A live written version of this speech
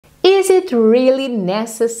Is it really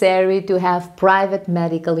necessary to have private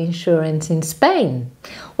medical insurance in Spain?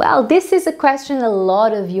 Well, this is a question a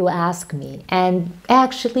lot of you ask me, and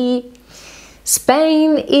actually,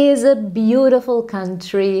 Spain is a beautiful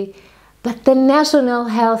country, but the national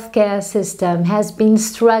healthcare system has been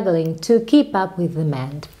struggling to keep up with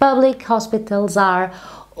demand. Public hospitals are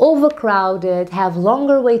overcrowded, have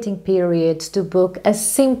longer waiting periods to book a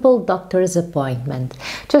simple doctor's appointment.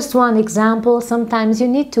 Just one example, sometimes you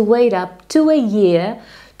need to wait up to a year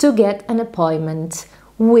to get an appointment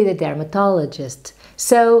with a dermatologist.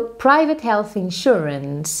 So, private health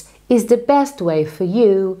insurance is the best way for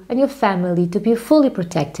you and your family to be fully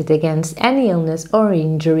protected against any illness or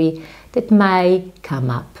injury that may come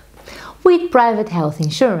up. With private health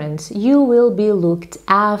insurance, you will be looked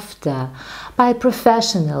after by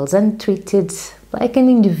professionals and treated like an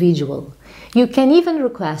individual. You can even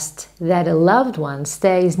request that a loved one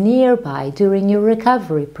stays nearby during your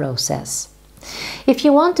recovery process. If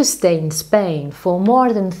you want to stay in Spain for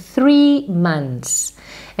more than 3 months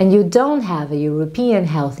and you don't have a European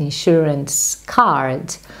health insurance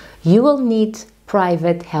card, you will need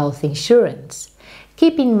private health insurance.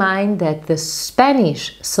 Keep in mind that the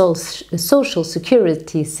Spanish social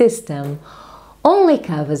security system only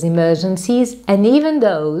covers emergencies, and even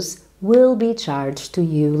those will be charged to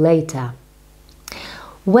you later.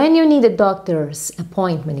 When you need a doctor's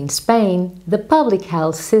appointment in Spain, the public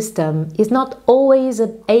health system is not always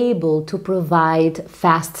able to provide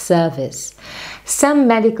fast service. Some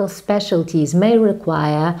medical specialties may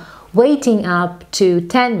require waiting up to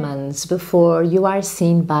 10 months before you are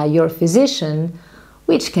seen by your physician,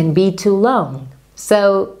 which can be too long.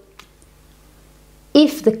 So,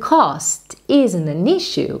 if the cost isn't an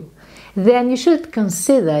issue, then you should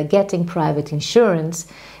consider getting private insurance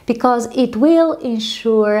because it will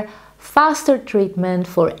ensure faster treatment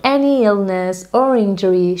for any illness or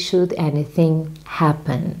injury should anything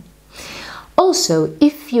happen. Also,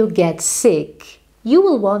 if you get sick, you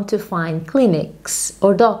will want to find clinics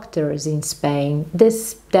or doctors in Spain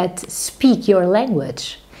that speak your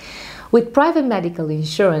language. With private medical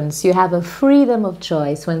insurance, you have a freedom of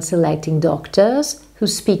choice when selecting doctors who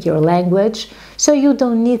speak your language, so you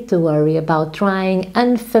don't need to worry about trying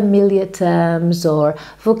unfamiliar terms or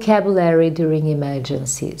vocabulary during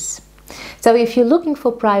emergencies. So if you're looking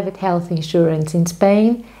for private health insurance in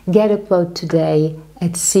Spain, get a quote today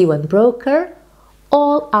at C1 Broker.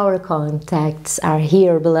 All our contacts are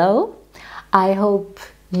here below. I hope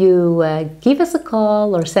you give us a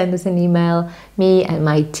call or send us an email. Me and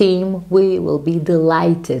my team, we will be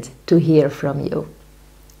delighted to hear from you.